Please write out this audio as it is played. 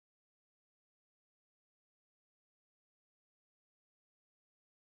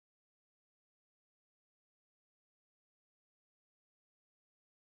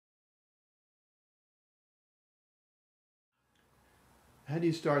How do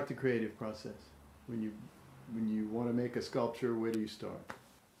you start the creative process? When you want to make a sculpture, where do you start?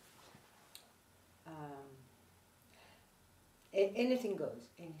 Anything goes,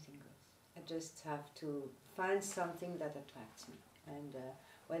 anything goes. I just have to find something that attracts me. And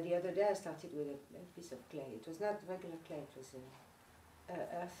well, the other day I started with a piece of clay. It was not regular clay, it was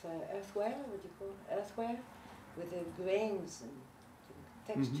earthware, what do you call it? Earthware, with the grains and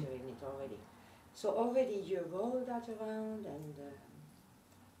texture in it already. So already you roll that around,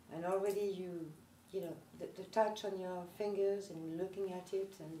 and already you know, the touch on your fingers and looking at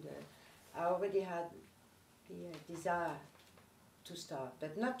it, and I already had the desire to start,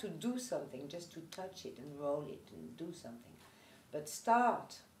 but not to do something, just to touch it and roll it and do something. But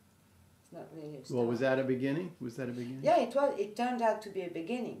start, it's not really a start. Well, was that a beginning? Was that a beginning? Yeah, it was. It turned out to be a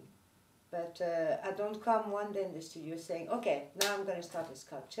beginning. But I don't come one day in the studio saying, okay, now I'm going to start a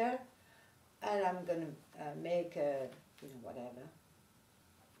sculpture, and I'm going to make a, you know, whatever,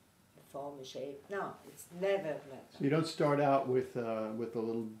 a form, a shape. No, it's never like that. So you don't start out with a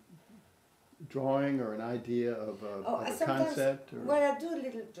little drawing or an idea of a concept? Or? Well, I do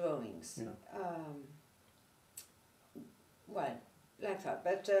little drawings. Yeah. Well, like that,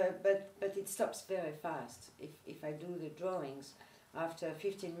 but it stops very fast. If I do the drawings, after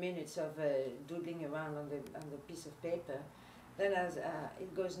 15 minutes of doodling around on the piece of paper, then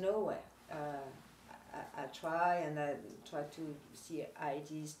it goes nowhere. I try to see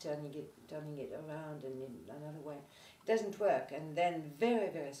ideas turning it around and in another way. It doesn't work, and then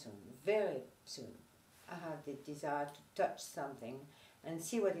very soon, I have the desire to touch something and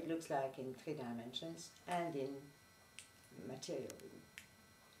see what it looks like in 3 dimensions and in material,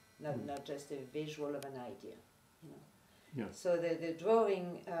 not just a visual of an idea, you know. Yeah. So the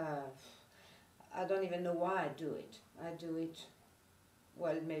drawing, I don't even know why I do it. I do it,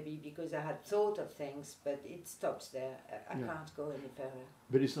 well, maybe because I had thought of things, but it stops there. I can't go any further.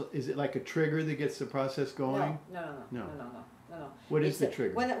 But is it like a trigger that gets the process going? No. What is the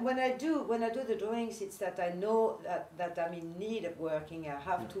trigger? When I do the drawings, it's that I know that I'm in need of working. I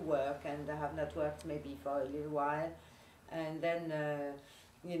have to work, and I have not worked maybe for a little while, and then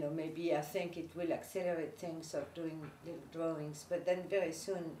you know, maybe I think it will accelerate things of doing little drawings, but then very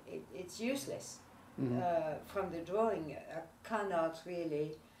soon it's useless. From the drawing, I cannot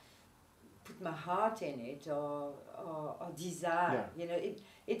really put my heart in it or desire. You know,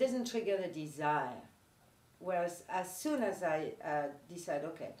 it doesn't trigger the desire. Whereas as soon as I decide,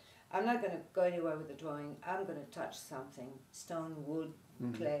 okay, I'm not going to go anywhere with the drawing, I'm going to touch something, stone, wood,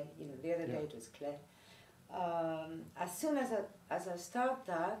 clay, you know, the other day it was clay. As soon as I start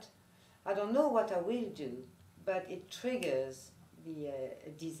that, I don't know what I will do, but it triggers the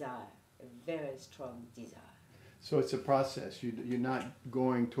desire, a very strong desire. So it's a process. You're not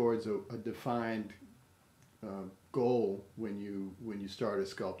going towards a defined goal when you start a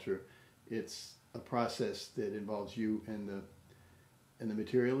sculpture. It's a process that involves you and the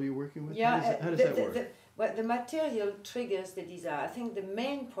material you're working with. Yeah, how does that work? Well, the material triggers the desire. I think the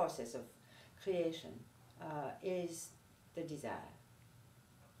main process of creation is the desire.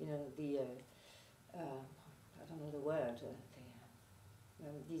 You know, I don't know the word.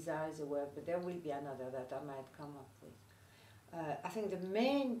 Desire is a word, but there will be another that I might come up with. I think the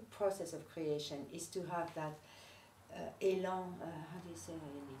main process of creation is to have that élan. How do you say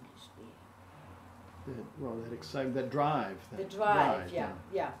that in English? That excitement, that drive. The drive,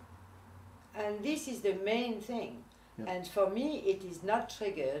 yeah. And this is the main thing. Yeah. And for me, it is not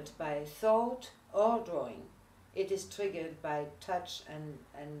triggered by thought or drawing. It is triggered by touch and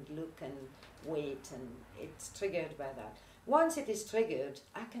look and weight, and it's triggered by that. Once it is triggered,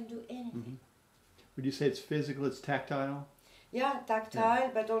 I can do anything. Would you say it's physical, it's tactile? Yeah,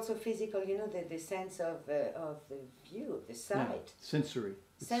 tactile, but also physical, you know, the sense of the view, of the sight. Yeah. Sensory.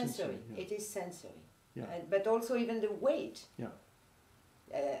 Sensory, it is sensory. Yeah. But also even the weight. Yeah.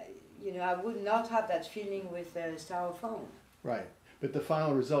 You know, I would not have that feeling with styrofoam. Right, but the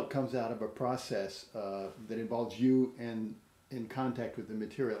final result comes out of a process that involves you and in contact with the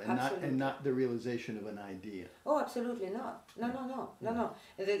material, and not the realization of an idea. Oh, absolutely not. No.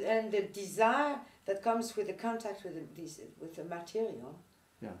 And the desire that comes with the contact with the material.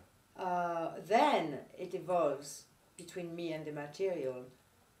 Yeah. Then it evolves between me and the material,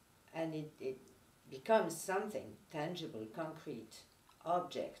 and it becomes something tangible, concrete,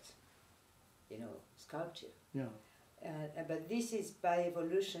 object. You know, sculpture. Yeah. But this is by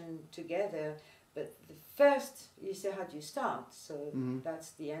evolution together. But the first, you say, how do you start? So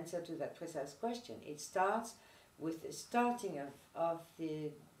that's the answer to that precise question. It starts with the starting of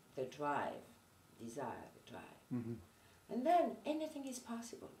the drive, desire, the drive. And then anything is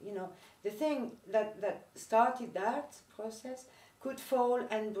possible. You know, the thing that started that process could fall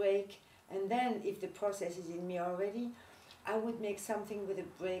and break, and then if the process is in me already, I would make something with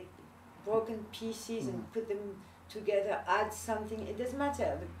broken pieces and put them together, add something. It doesn't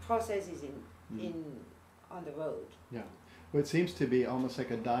matter. The process is on the road. Yeah. Well, it seems to be almost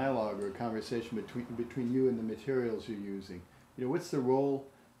like a dialogue or a conversation between you and the materials you're using. You know, what's the role?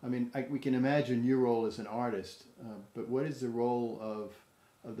 I mean, we can imagine your role as an artist, but what is the role of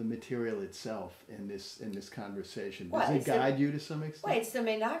the material itself in this conversation? Does it guide you to some extent? Well, it's the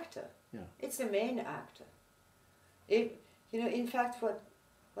main actor. Yeah. It's the main actor. In fact,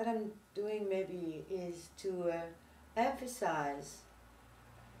 what I'm doing maybe is to emphasize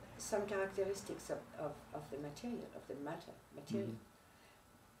some characteristics of the material, of the material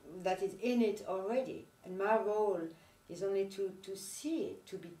that is in it already, and my role is only to see it,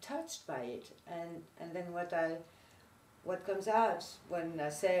 to be touched by it, and then what comes out when I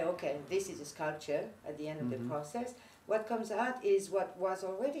say, okay, this is a sculpture at the end of the process, what comes out is what was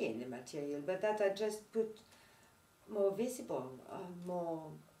already in the material, but that I just put more visible,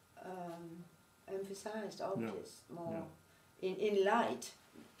 more emphasized, obvious, more in light.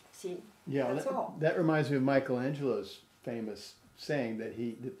 See, yeah, that's all. That reminds me of Michelangelo's famous saying that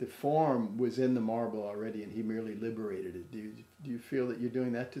the form was in the marble already and he merely liberated it. Do you feel that you're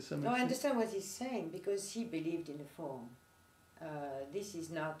doing that to some extent? No, I understand what he's saying, because he believed in the form. This is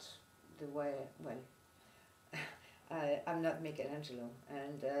not the way. Well, I'm not Michelangelo,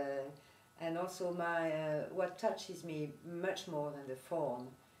 and also what touches me much more than the form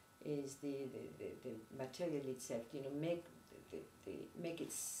is the material itself. You know, make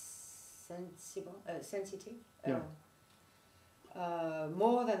it sensitive. Yeah.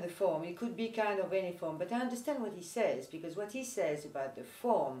 More than the form. It could be kind of any form, but I understand what he says, because what he says about the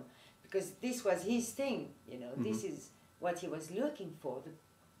form, because this was his thing, you know, this is what he was looking for,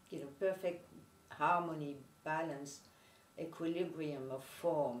 the perfect harmony, balance, equilibrium of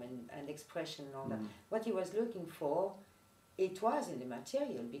form and expression and all that. What he was looking for, it was in the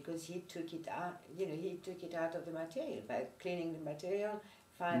material, because he took it out, he took it out of the material by cleaning the material,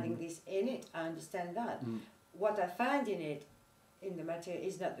 finding this in it. I understand that. What I find in the material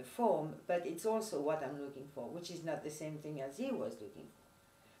is not the form, but it's also what I'm looking for, which is not the same thing as he was looking for.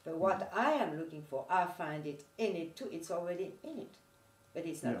 But what I am looking for, I find it in it too. It's already in it, but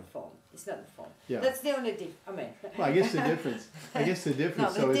it's not the form. It's not the form. Yeah. That's the only difference. I mean, well, I guess the difference.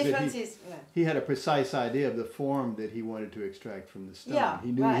 No, the difference is he had a precise idea of the form that he wanted to extract from the stone. Yeah,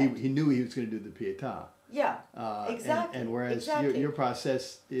 he knew right. he knew he was going to do the Pietà. Yeah, exactly. And whereas exactly. your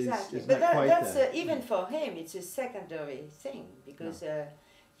process is but not quite that's that. Even for him, it's a secondary thing, because the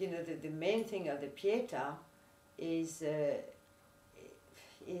main thing of the Pietà is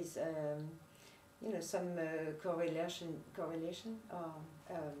some correlation or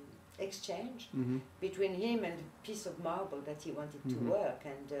exchange between him and the piece of marble that he wanted to work,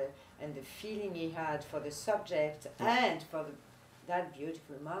 and the feeling he had for the subject and for that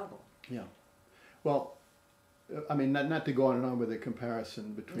beautiful marble. Yeah. Well, I mean, not to go on and on with a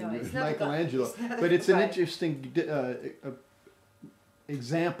comparison between you and Michelangelo, but it's an interesting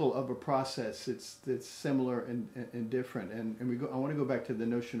example of a process that's similar and different. And I want to go back to the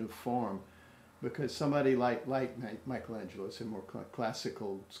notion of form, because somebody like Michelangelo, a more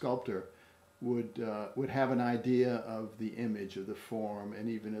classical sculptor, would have an idea of the image, of the form, and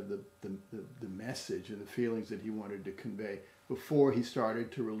even of the message and the feelings that he wanted to convey before he started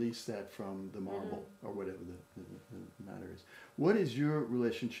to release that from the marble or whatever the matter is. What is your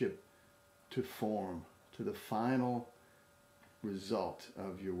relationship to form, to the final result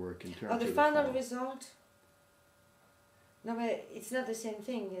of your work in terms of the final form? result? No, but it's not the same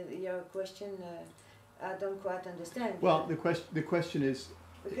thing. Your question, I don't quite understand. Well, the question is,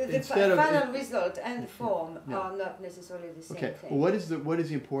 because the final result and form are not necessarily the same thing. Well, what is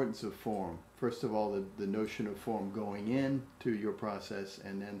the importance of form? First of all, the notion of form going into your process,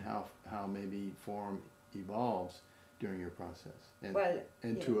 and then how maybe form evolves during your process, and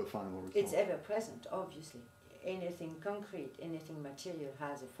to a final result. It's ever present, obviously. Anything concrete, anything material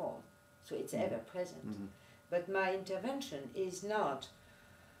has a form, so it's ever present. But my intervention is not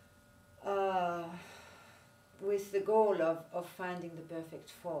with the goal of finding the perfect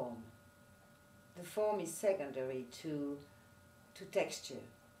form. The form is secondary to texture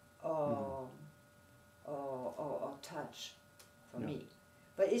or touch for me.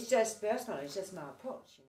 But it's just personal, it's just my approach.